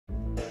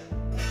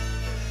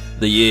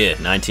The year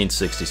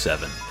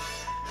 1967.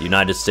 The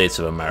United States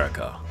of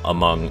America,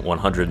 among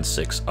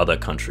 106 other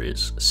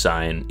countries,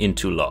 sign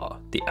into law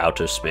the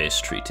Outer Space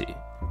Treaty.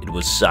 It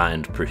was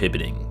signed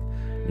prohibiting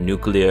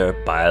nuclear,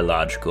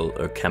 biological,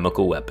 or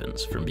chemical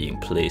weapons from being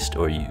placed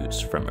or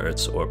used from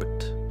Earth's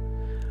orbit.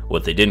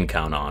 What they didn't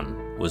count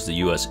on was the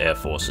US Air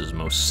Force's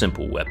most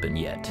simple weapon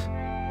yet,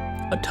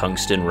 a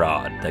tungsten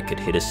rod that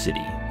could hit a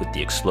city with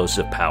the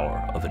explosive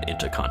power of an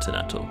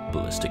intercontinental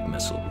ballistic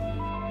missile.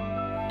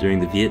 During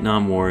the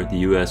Vietnam War, the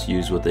US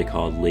used what they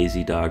called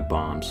lazy dog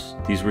bombs.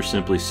 These were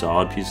simply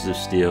solid pieces of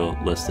steel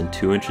less than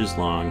 2 inches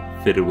long,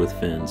 fitted with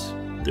fins.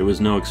 There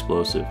was no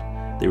explosive.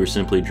 They were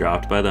simply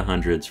dropped by the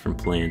hundreds from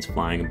planes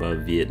flying above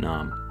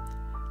Vietnam.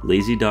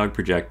 Lazy dog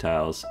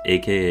projectiles,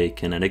 aka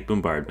kinetic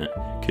bombardment,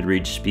 could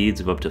reach speeds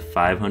of up to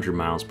 500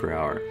 miles per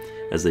hour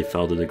as they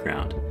fell to the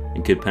ground,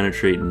 and could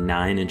penetrate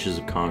 9 inches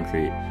of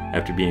concrete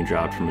after being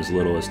dropped from as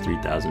little as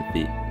 3,000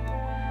 feet.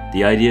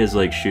 The idea is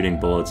like shooting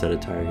bullets at a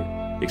target,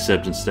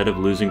 except instead of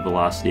losing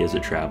velocity as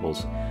it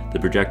travels, the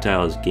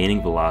projectile is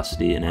gaining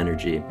velocity and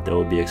energy that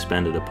will be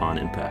expended upon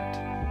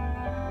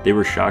impact. They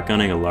were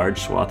shotgunning a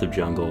large swath of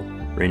jungle,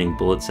 raining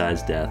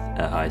bullet-sized death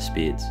at high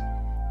speeds.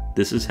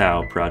 This is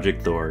how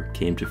Project THOR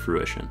came to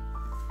fruition.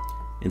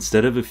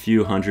 Instead of a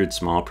few hundred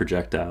small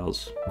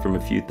projectiles from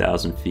a few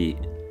thousand feet,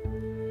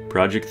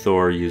 Project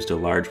THOR used a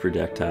large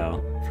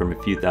projectile from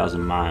a few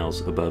thousand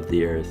miles above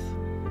the Earth.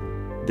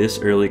 This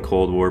early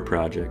Cold War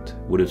project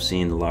would have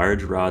seen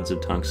large rods of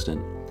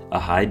tungsten, a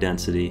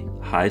high-density,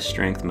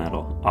 high-strength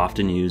metal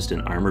often used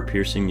in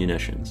armor-piercing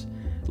munitions,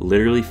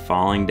 literally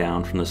falling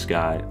down from the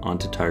sky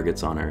onto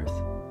targets on Earth.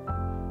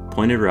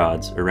 Pointed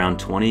rods around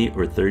 20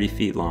 or 30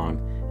 feet long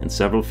and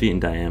several feet in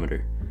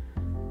diameter,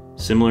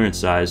 similar in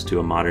size to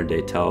a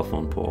modern-day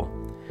telephone pole,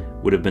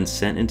 would have been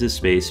sent into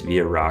space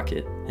via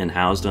rocket and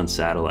housed on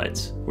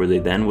satellites, where they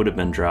then would have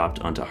been dropped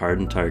onto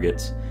hardened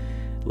targets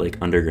like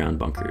underground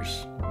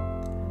bunkers.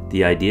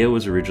 The idea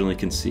was originally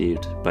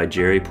conceived by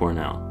Jerry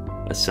Pournelle,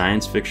 a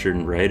science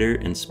fiction writer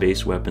and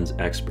space weapons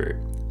expert,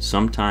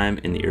 sometime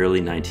in the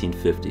early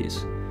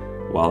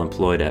 1950s, while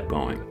employed at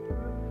Boeing.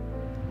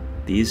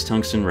 These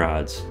tungsten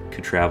rods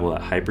could travel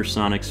at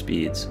hypersonic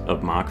speeds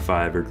of Mach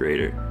 5 or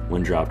greater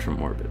when dropped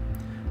from orbit,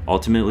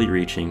 ultimately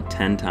reaching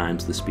 10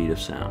 times the speed of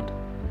sound.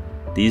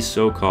 These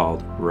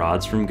so-called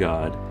rods from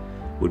God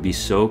would be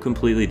so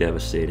completely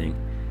devastating,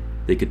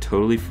 they could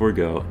totally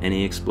forego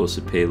any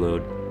explosive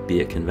payload,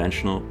 be it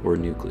conventional or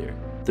nuclear.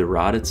 The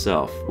rod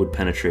itself would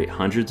penetrate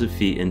hundreds of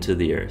feet into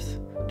the Earth,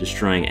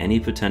 destroying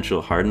any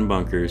potential hardened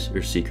bunkers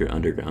or secret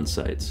underground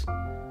sites.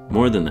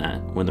 More than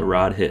that, when the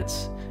rod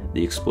hits,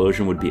 the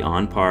explosion would be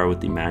on par with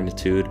the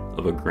magnitude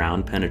of a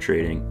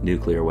ground-penetrating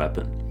nuclear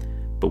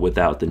weapon, but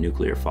without the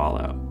nuclear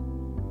fallout.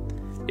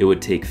 It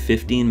would take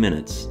 15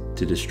 minutes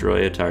to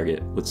destroy a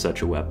target with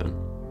such a weapon.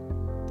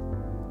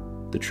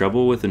 The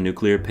trouble with a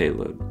nuclear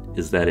payload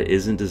is that it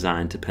isn't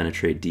designed to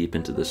penetrate deep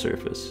into the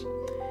surface,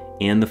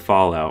 and the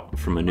fallout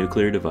from a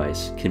nuclear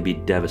device can be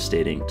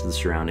devastating to the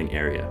surrounding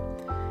area,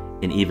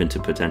 and even to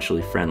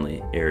potentially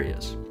friendly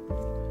areas.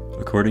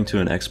 According to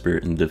an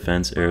expert in the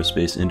defense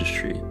aerospace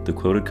industry, the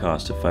quoted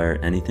cost to fire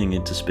anything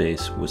into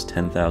space was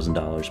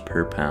 $10,000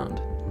 per pound.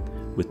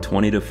 With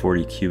 20 to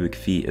 40 cubic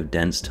feet of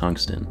dense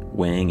tungsten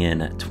weighing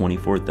in at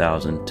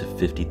 24,000 to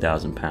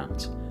 50,000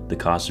 pounds, the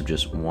cost of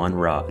just one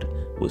rod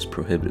was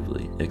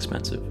prohibitively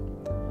expensive.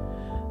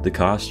 The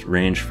cost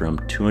ranged from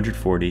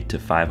 $240 to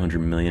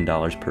 $500 million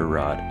per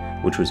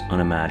rod, which was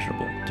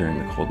unimaginable during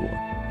the Cold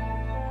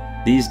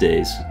War. These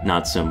days,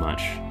 not so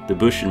much. The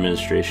Bush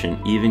administration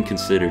even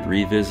considered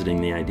revisiting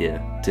the idea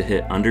to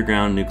hit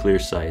underground nuclear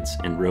sites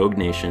in rogue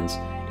nations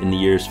in the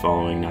years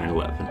following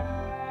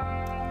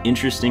 9/11.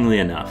 Interestingly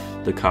enough,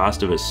 the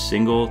cost of a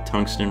single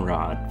tungsten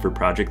rod for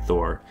Project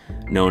THOR,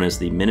 known as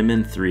the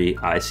Minuteman III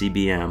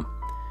ICBM,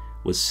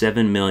 was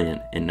 $7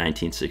 million in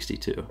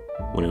 1962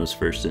 when it was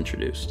first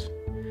introduced,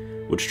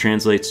 which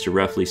translates to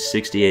roughly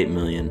 $68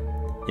 million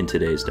in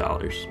today's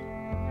dollars.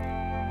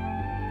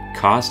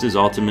 Cost is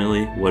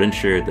ultimately what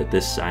ensured that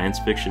this science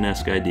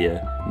fiction-esque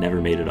idea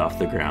never made it off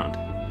the ground.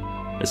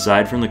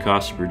 Aside from the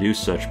cost to produce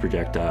such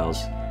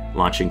projectiles,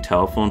 launching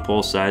telephone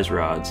pole-sized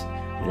rods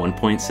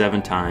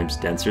 1.7 times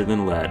denser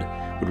than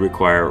lead would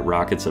require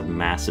rockets of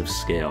massive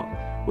scale,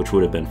 which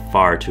would have been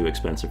far too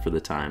expensive for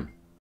the time.